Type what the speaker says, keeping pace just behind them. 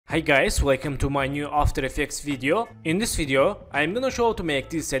Hi guys, welcome to my new After Effects video. In this video, I'm gonna show how to make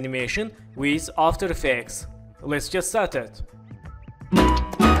this animation with After Effects. Let's get started.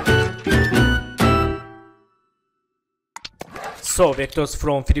 So, vectors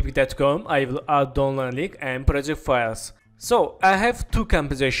from freepik.com, I will add download link and project files. So, I have two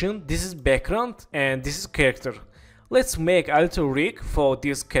compositions. This is background and this is character. Let's make a little rig for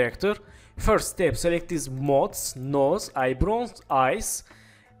this character. First step, select these modes, nose, eyebrows, eyes,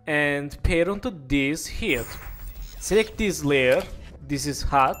 and pair onto this head. Select this layer, this is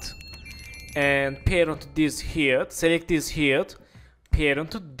hat, and pair onto this head. Select this head, pair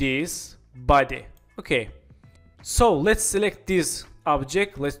onto this body. Okay, so let's select this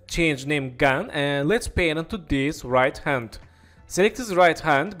object. Let's change name gun and let's pair onto this right hand. Select this right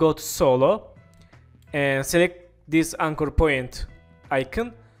hand, go to solo and select this anchor point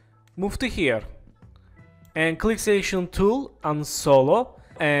icon, move to here and click selection tool on solo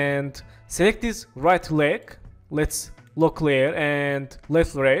and select this right leg. Let's lock layer and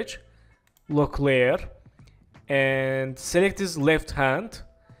left edge, lock layer, and select this left hand.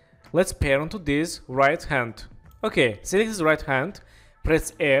 Let's pair onto this right hand. Okay, select this right hand,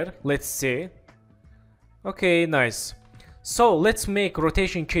 press R, let's see. Okay, nice. So let's make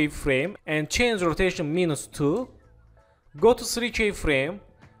rotation keyframe and change rotation -2. Go to 3 keyframe,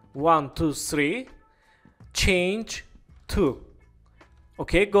 1, 2, 3, change 2.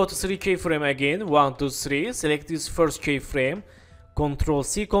 Okay, go to 3 keyframe again, 1, 2, 3, select this first keyframe, Ctrl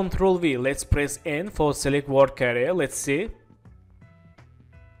C, Ctrl V, let's press N for select work area, let's see.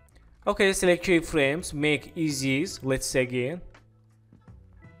 Okay, select keyframes, make easies, let's see again.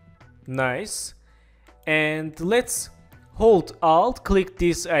 Nice. And let's hold Alt, click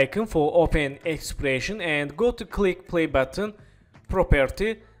this icon for open expression and go to click play button,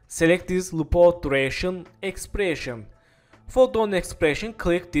 property, select this loopout duration expression. For done expression,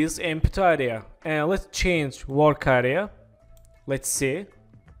 click this empty area and let's change work area. Let's see.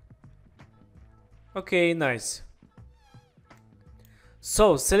 Okay, nice.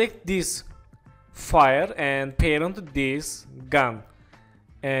 So select this fire and pair onto this gun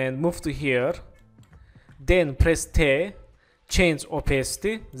and move to here. Then press T, change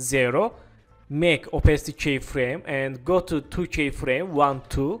opacity 0, make opacity keyframe and go to 2 keyframe 1,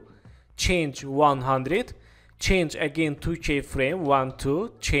 2, change 100. Change again 2 keyframe 1,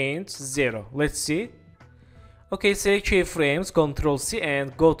 2, change 0. Let's see. Okay, select keyframes, Ctrl C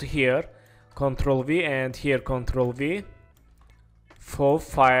and go to here, Ctrl V and here Ctrl V for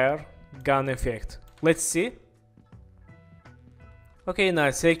fire gun effect. Let's see. Okay,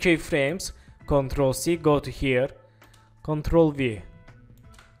 nice. Select keyframes, Ctrl C, go to here, Ctrl V.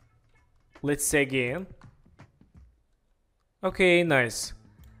 Let's see again. Okay, nice.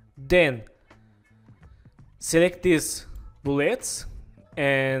 Then select these bullets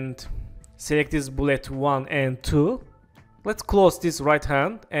and select this bullet 1 and 2. Let's close this right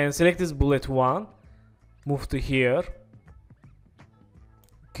hand and select this bullet 1, move to here.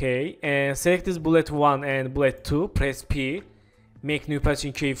 Okay, and select this bullet 1 and bullet 2, press P, make new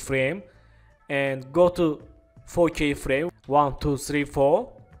patching keyframe and go to 4 keyframe 1, 2, 3,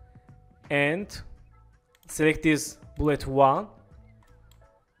 4 and select this bullet 1.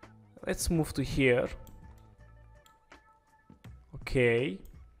 Let's move to here. Okay,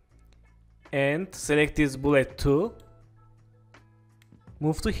 and select this bullet 2,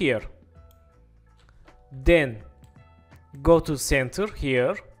 move to here. Then go to center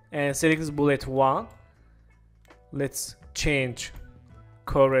here and select this bullet 1. Let's change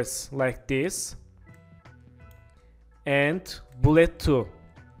chorus like this and bullet 2.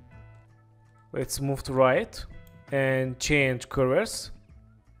 Let's move to right and change chorus.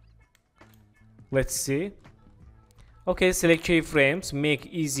 Let's see. Okay, select keyframes,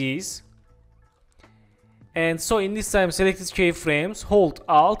 make easies. And so in this time, select these keyframes, hold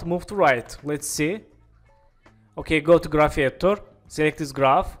Alt, move to right. Let's see. Okay, go to graph editor, select this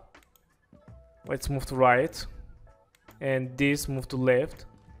graph. Let's move to right. And this, move to left.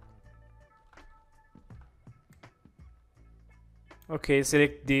 Okay,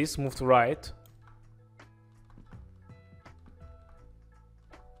 select this, move to right.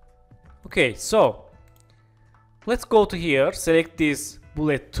 Okay, so let's go to here, select this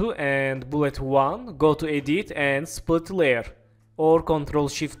bullet 2 and bullet 1, go to edit and split layer or Ctrl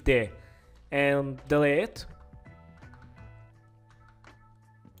Shift D and delete.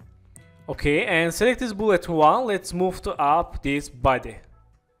 Okay, and select this bullet 1, let's move to up this body.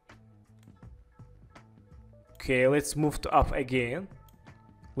 Okay, let's move to up again.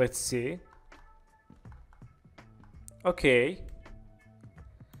 Let's see. Okay,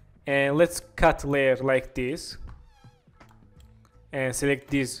 and let's cut layer like this and select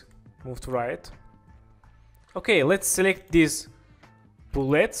this, move to right. Okay, let's select these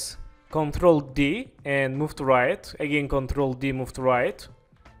bullets, Control D and move to right. Again Control D, move to right.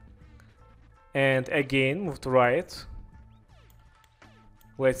 And again move to right.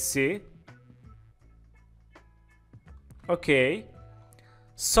 Let's see. Okay,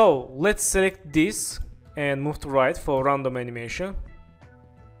 so let's select this and move to right for random animation.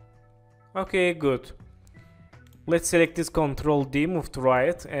 Okay, good. Let's select this, Control D, move to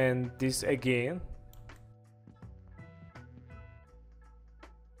right, and this again.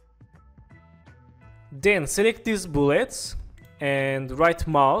 Then select these bullets and right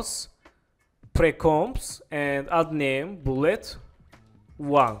mouse, pre-comps, and add name bullet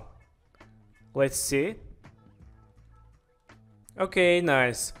 1. Let's see. Okay,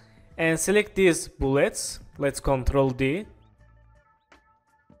 nice. And select these bullets. Let's Control D.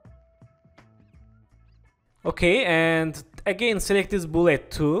 Okay, and again select this bullet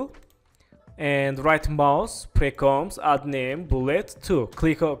 2 and right mouse, pre-comps, add name bullet 2.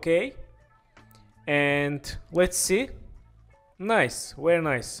 Click OK. And let's see. Nice, very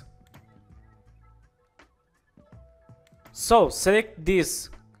nice. So select this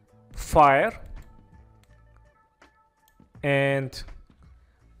fire and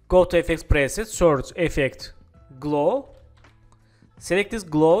go to effects preset, search effect glow. Select this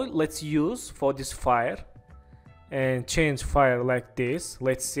glow, let's use for this fire and change fire like this.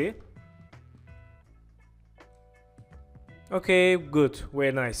 Let's see. Okay, good,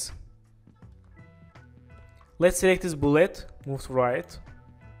 very nice. Let's select this bullet, move to right.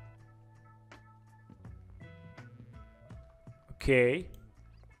 Okay.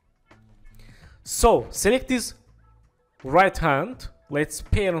 So select this right hand. Let's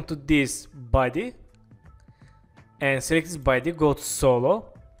parent to this body and select this body. Go to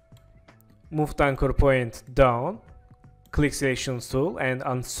solo. Move the anchor point down. Click selection tool and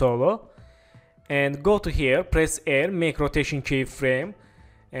unsolo. And go to here. Press R. Make rotation keyframe.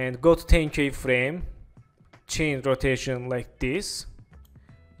 And go to 10 keyframe. Change rotation like this.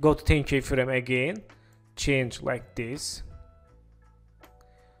 Go to 10 keyframe again. Change like this.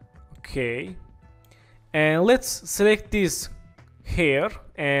 Okay. And let's select this hair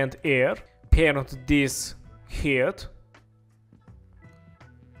and air. Parent to this head.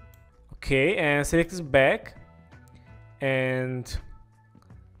 Okay, and select this back. And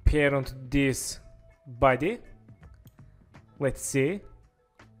parent to this body. Let's see.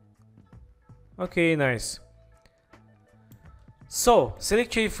 Okay, nice. So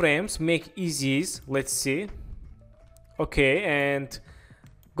select keyframes, make easies. Let's see. Okay, and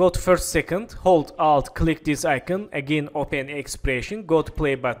go to first second, hold alt, click this icon, again open expression, go to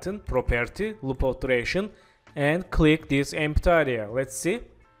play button, property, loop duration, and click this empty area. Let's see.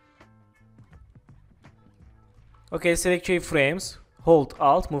 Okay, select keyframes, hold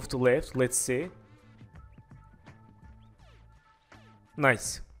alt, move to left. Let's see.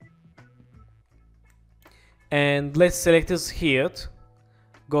 Nice. And let's select this head,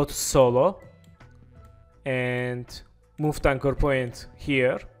 go to solo, and move the anchor point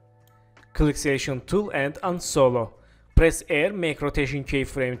here. Click selection tool and unsolo. Press R, make rotation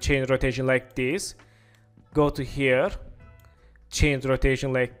keyframe, change rotation like this. Go to here, change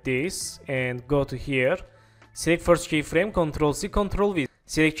rotation like this, and go to here. Select first keyframe, Ctrl C, Ctrl V.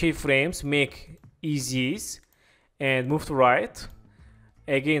 Select keyframes, make easies, and move to right.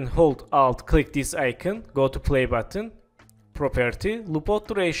 Again, hold alt, click this icon, go to play button, property, loop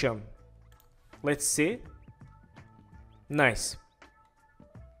duration. Let's see. Nice.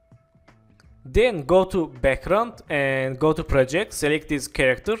 Then go to background and go to project, select this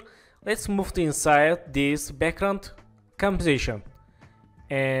character. Let's move to inside this background composition.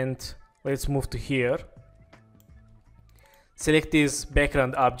 And let's move to here. Select these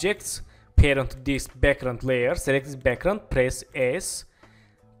background objects, parent to this background layer, select this background, press S,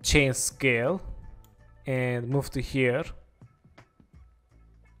 change scale, and move to here.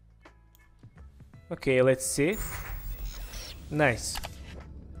 Okay, let's see. Nice.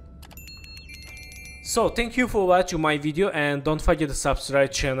 So thank you for watching my video, and don't forget to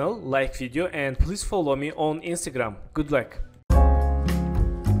subscribe channel, like video, and please follow me on Instagram. Good luck.